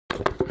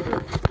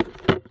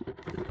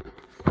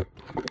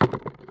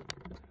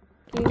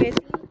guys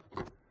see me?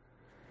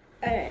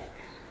 Alright.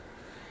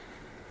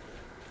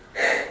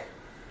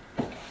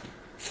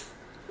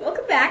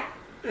 Welcome back.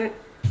 Alright.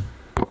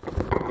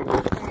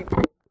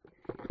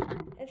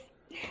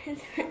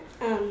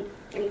 I'm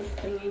just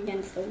putting it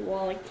against the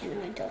wall. I can't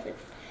really tell if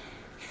it's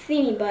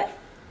see me, but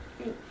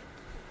if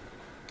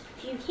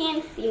you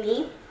can see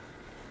me,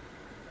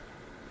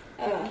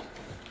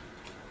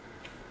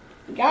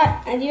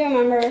 I do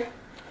remember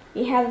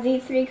we have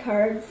these 3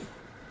 cards,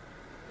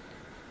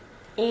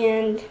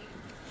 and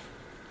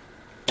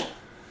I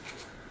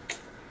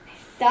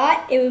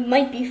thought it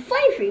might be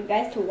fun for you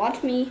guys to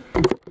watch me.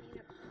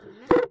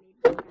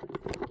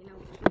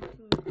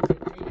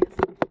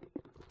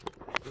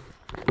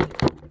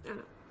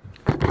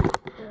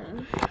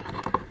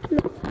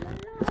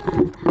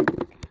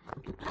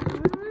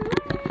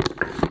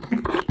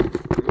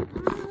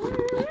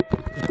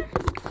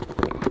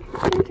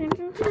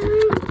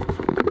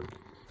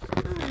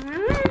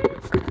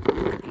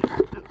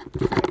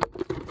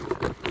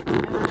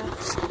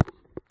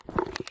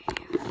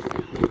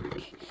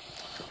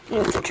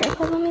 It's a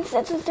tripod. Let me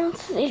set this down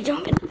so they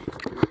jump in.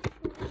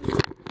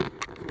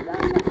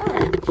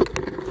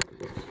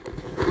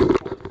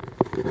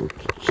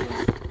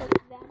 Just put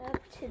that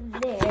up to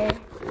there.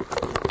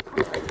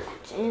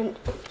 And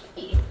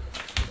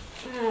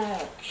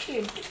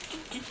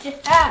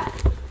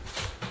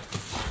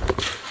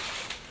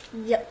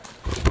yep.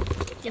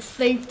 Just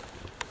say.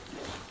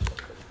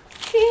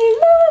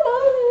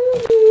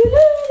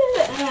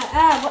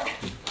 What?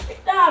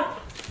 Stop.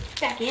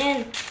 Back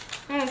in.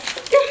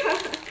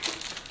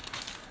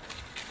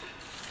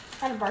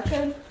 Got a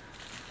barcode.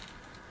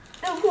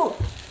 Oh, cool.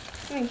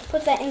 I'm gonna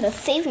put that in the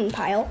saving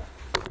pile.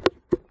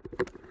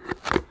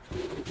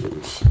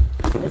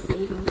 The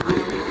saving pile.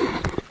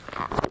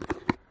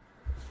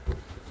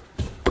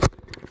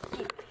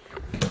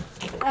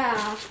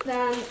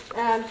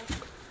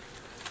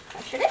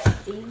 Should I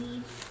save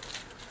these?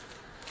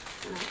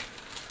 No.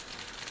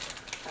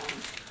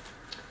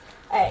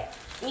 Alright.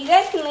 You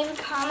guys can leave a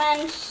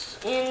comment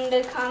in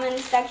the comment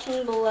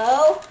section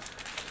below.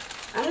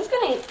 I'm just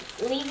gonna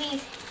leave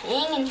these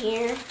hanging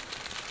here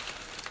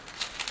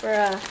for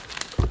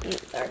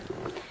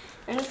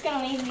I'm just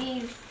gonna leave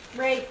these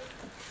right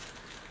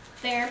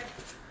there.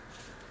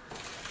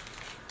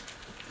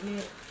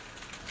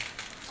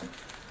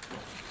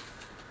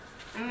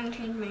 I'm gonna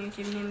change my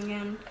YouTube name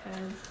again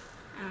because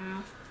I don't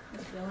know, I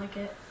just feel like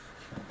it.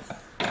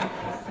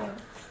 So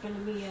it's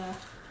gonna be I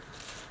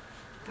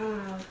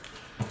don't know,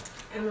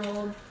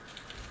 Emerald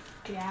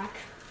Jack.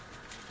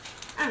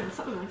 I don't know,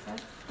 something like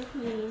that.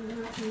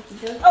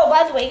 Oh,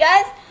 by the way,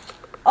 guys,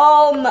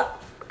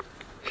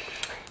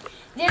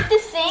 there's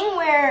this thing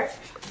where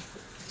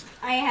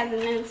I have them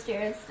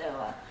downstairs.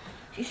 So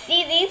if you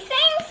see these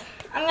things,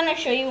 I'm gonna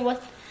show you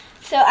what.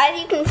 So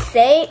as you can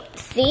see,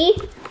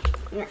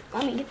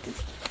 let me get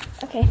this.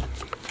 Okay.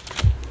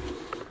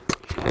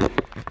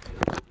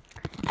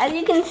 As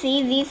you can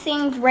see, these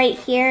things right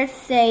here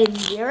say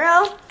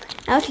 0.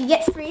 Now, if you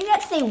get 3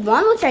 that say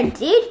 1, which I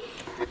did,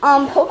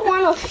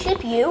 Pokemon will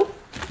ship you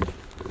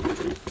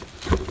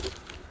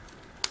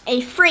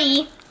a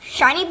free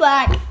shiny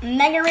black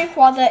Mega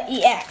Rayquaza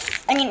EX.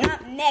 I mean,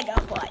 not Mega,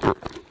 but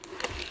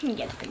you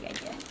get the big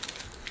idea.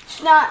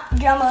 It's not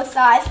jumbo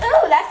size.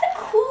 Oh, that's a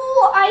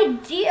cool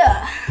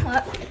idea.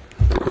 Look,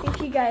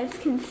 if you guys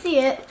can see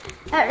it,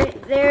 that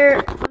right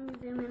there. Let me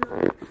zoom in on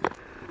it.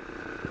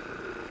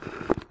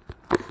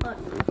 Look,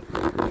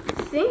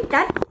 I think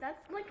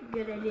that's like a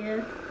good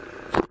idea.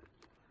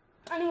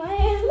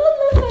 Anyway, la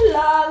la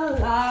la la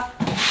la.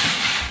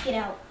 Get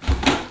out.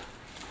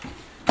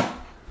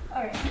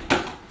 Alright.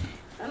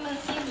 I'm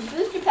gonna save the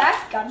booster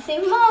pack. Gotta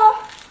save them all.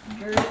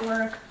 Dirt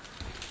work.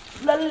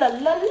 La la la la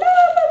la la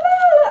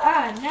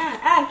la.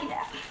 Get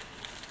out.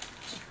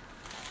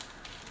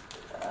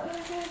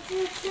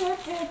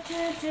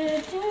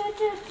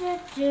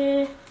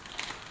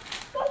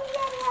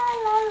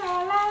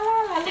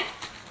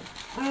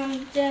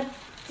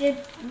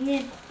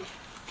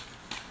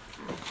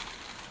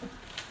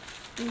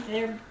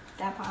 There,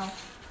 that pile.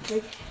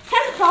 10's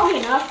probably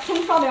enough.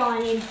 10's probably all I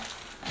need.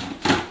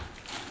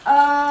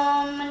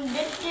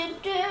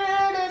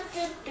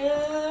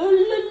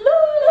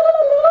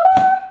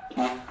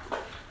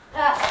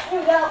 Here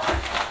we go.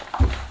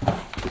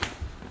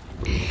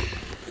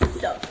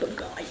 So good,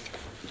 guys.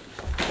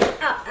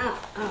 Ow, ow,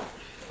 ow.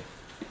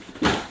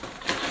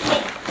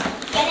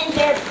 Get in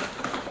there.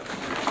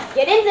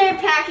 Get in there,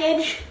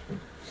 package.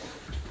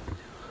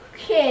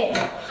 Okay.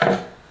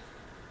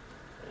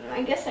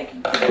 I guess I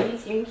could put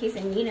these here in case I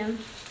need them.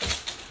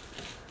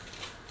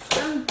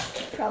 I'm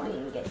probably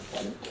gonna get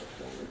some different.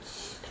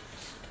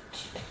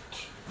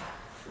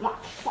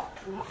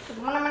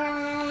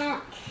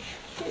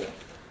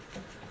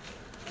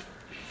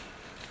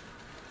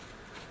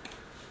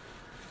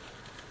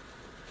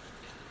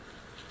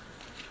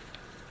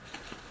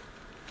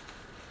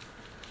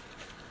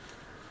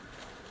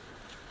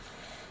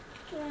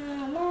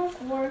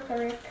 Work,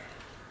 Rick.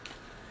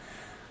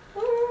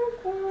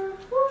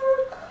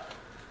 Work.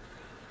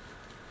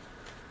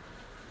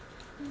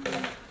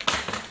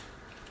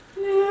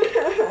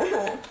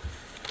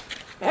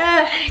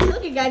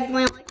 guys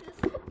might like this.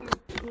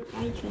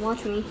 Now you can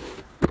watch me.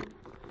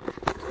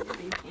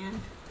 If you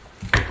can.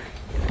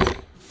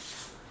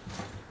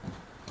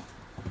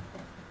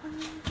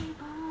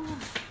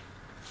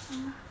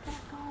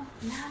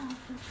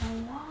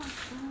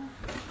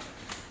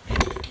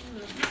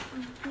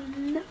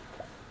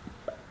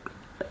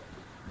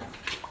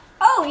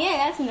 Oh yeah,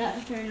 that's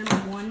another number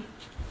one.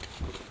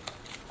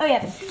 Oh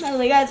yeah, by the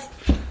way, guys,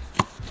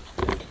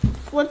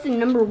 what's the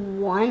number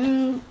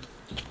one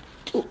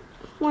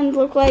ones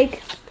look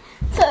like?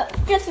 So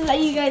just to let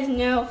you guys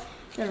know,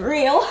 the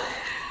real.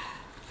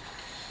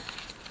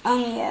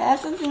 Yeah,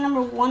 that's what the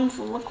number ones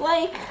look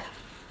like.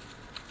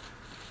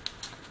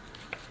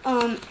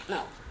 No.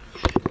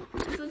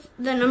 That's what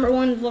the number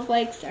ones look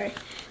like. Sorry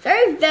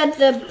that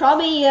the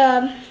probably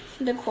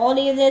the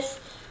quality of this is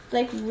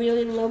like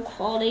really low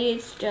quality.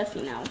 It's just,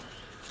 you know,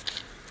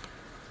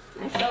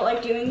 I felt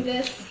like doing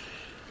this.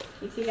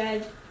 If you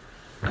guys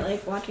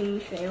like watching me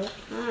fail.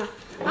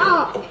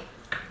 Oh.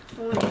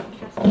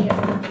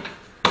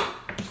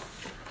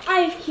 I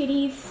have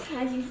kitties,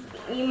 as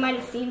you might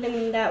have seen them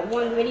in that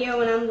one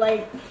video, and I'm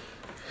like,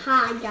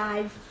 hi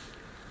guys,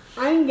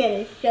 I'm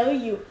gonna show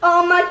you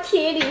all my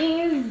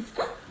kitties,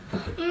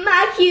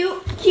 my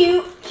cute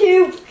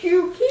kitties.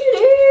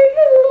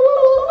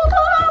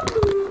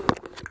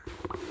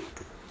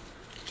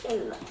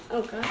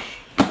 Oh gosh,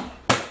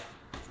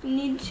 we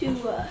need to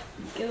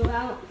go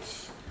out.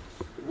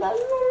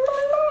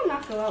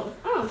 Not go out.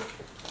 Oh,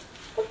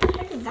 what the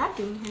heck is that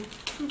doing here?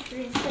 I'm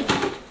curious.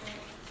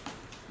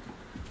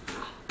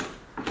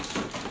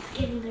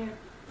 Get in there.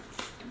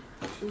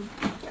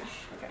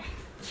 Okay.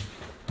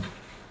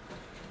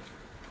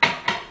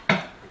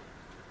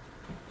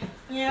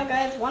 You know,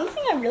 guys, one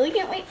thing I really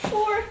can't wait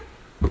for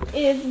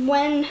is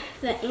when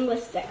the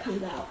English set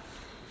comes out.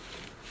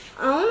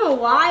 I don't know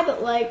why,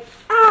 but like,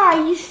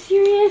 are you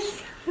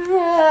serious?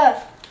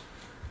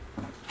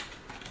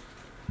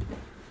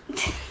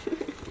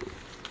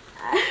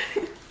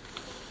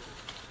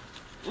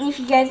 If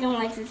you guys don't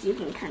like this, you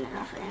can turn it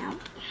off right now.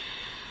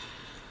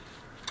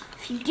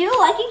 If you do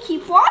like it,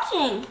 keep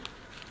watching.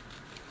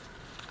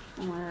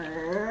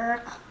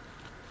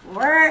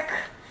 Work.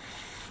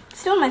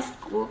 Still my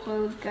school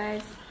clothes,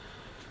 guys.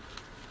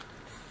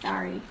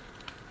 Sorry.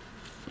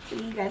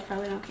 You guys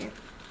probably don't care.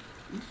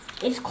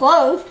 It's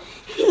clothes.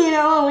 You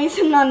know, at least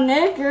I'm not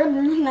naked,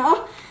 you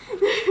know.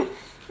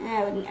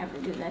 I would never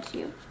do that to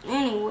you.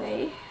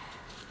 Anyway.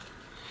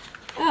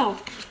 Oh,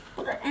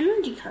 what are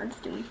energy cards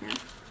doing here?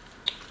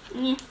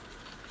 Yeah.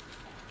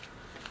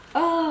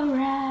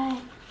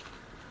 Alright.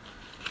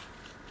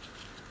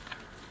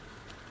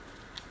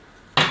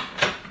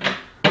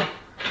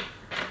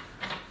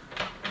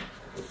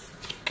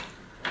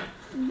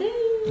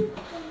 There.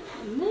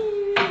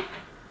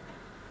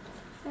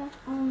 That's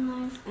all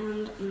nice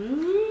and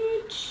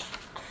rich.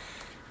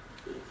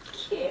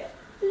 Okay.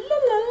 La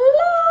la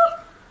la.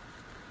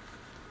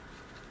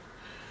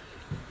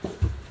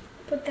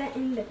 Put that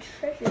in the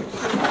treasure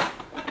chest.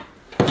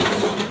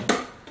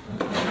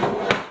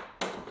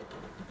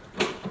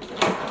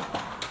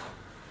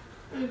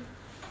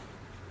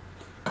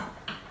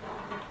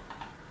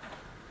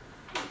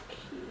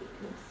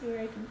 Where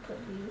I can put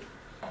these.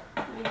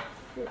 Might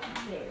fit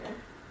there.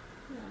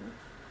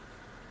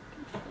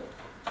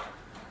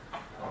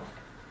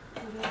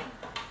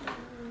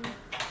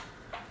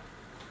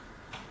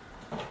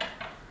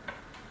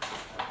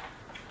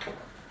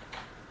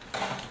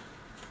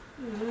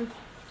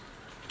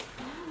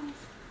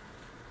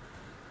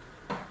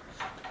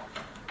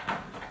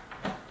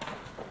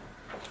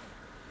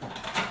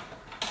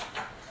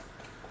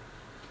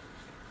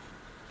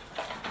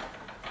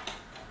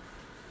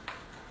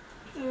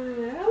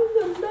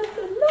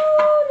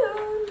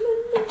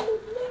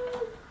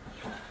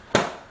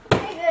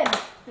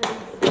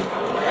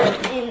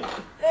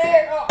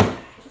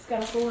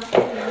 Gotta pull up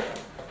here.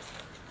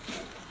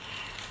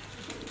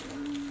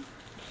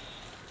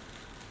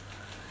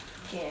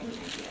 Okay, I have an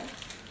idea.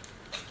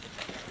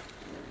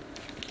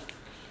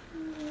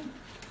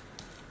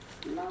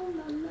 La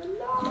la la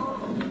la.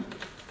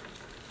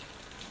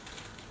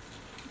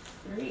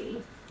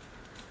 3.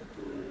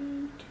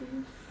 1,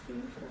 2,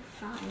 3,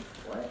 4, 5.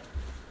 What?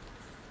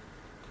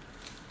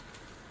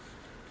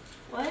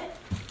 What?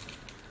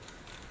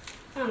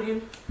 Oh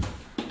man.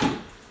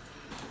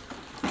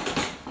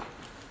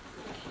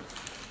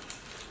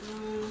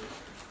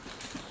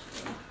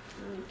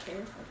 Okay,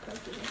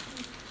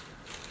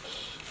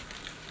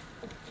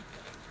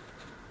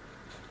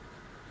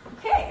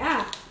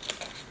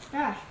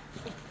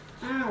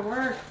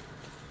 work.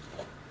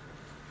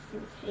 You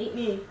hate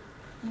me.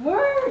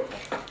 Work!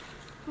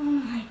 Oh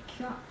my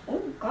god.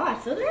 Oh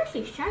gosh, those are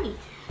actually shiny.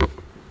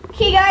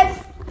 Okay,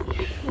 guys.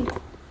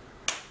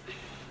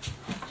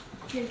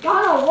 You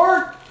gotta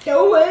work.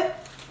 Do it.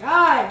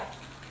 God.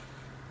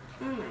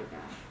 Oh my gosh.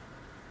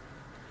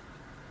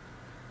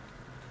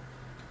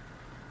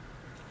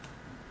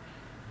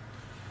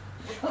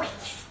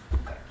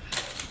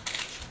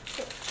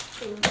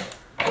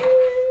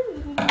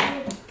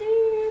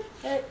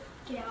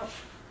 Get out.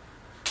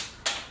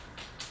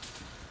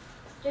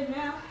 Good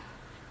now.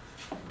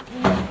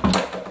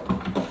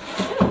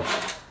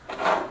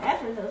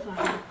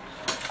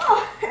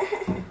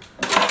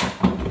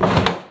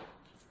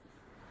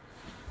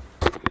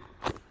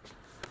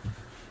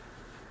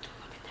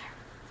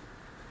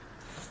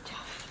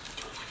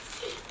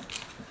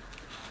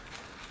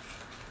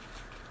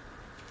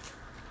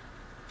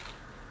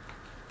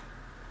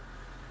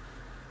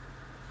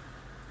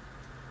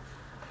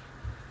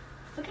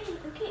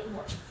 Okay.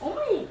 What?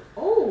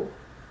 Oh.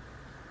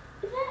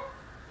 Is that?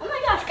 Oh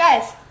my gosh,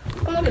 guys.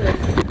 Come look at this.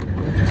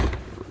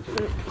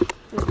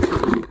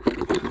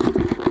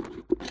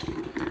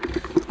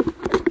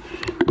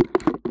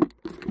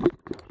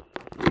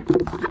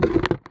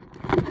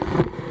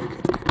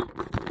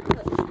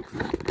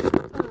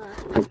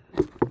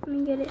 Let me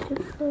get it to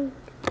focus.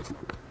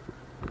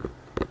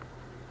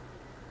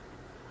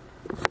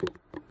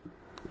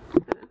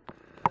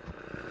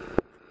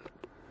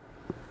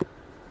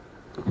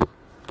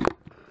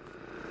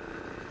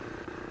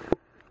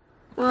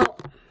 Well,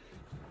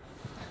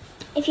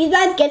 if you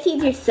guys get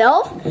these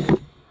yourself,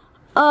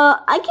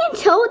 I can't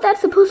tell what that's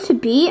supposed to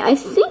be. I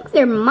think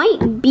there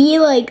might be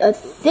like a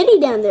city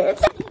down there.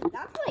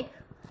 That's like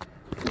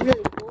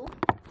really cool.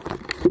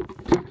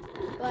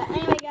 But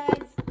anyway,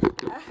 guys,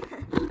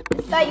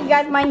 I thought you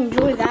guys might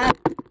enjoy that.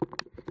 If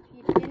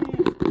you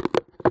didn't,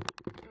 I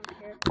don't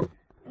care.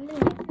 In the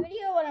next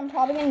video, what I'm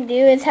probably gonna do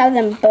is have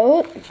them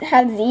both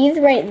have these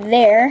right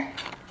there,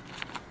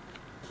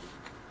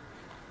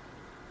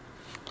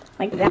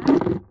 like that.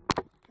 And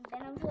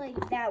then I'll do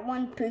like that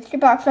one booster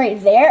box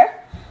right there.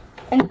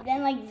 And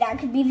then, like, that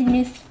could be the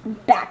new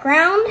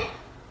background.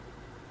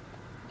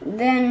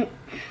 Then,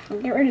 I'll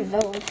get rid of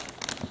those.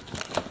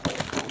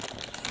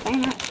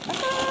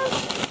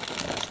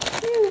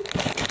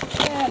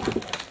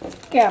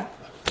 Yeah.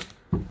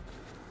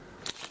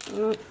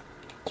 Killed it.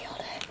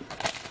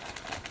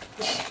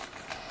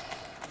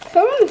 So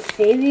I'm gonna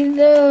save these,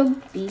 though,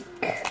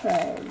 because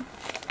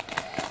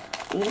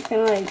I'm just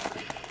gonna, like,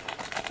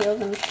 seal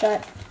them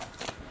shut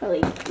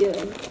really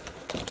good.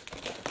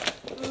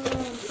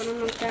 I don't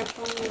want that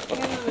phone right now.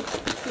 I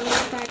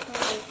want that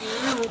phone right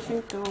now. I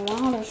think a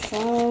lot of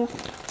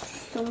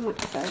so much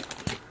stuff.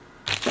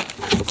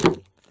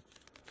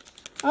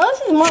 Oh, this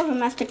is more of a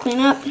mess to clean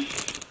up. Okay.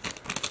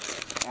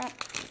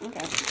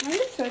 I'm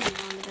just throwing them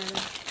on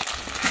together.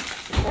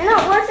 They're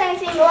not worth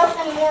anything to us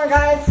anymore,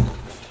 guys.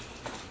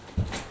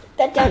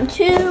 That down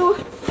too.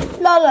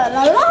 La la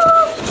la la.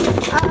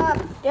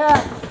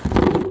 Yeah.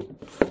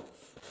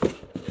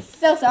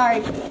 So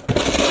sorry.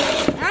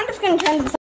 I'm just gonna turn this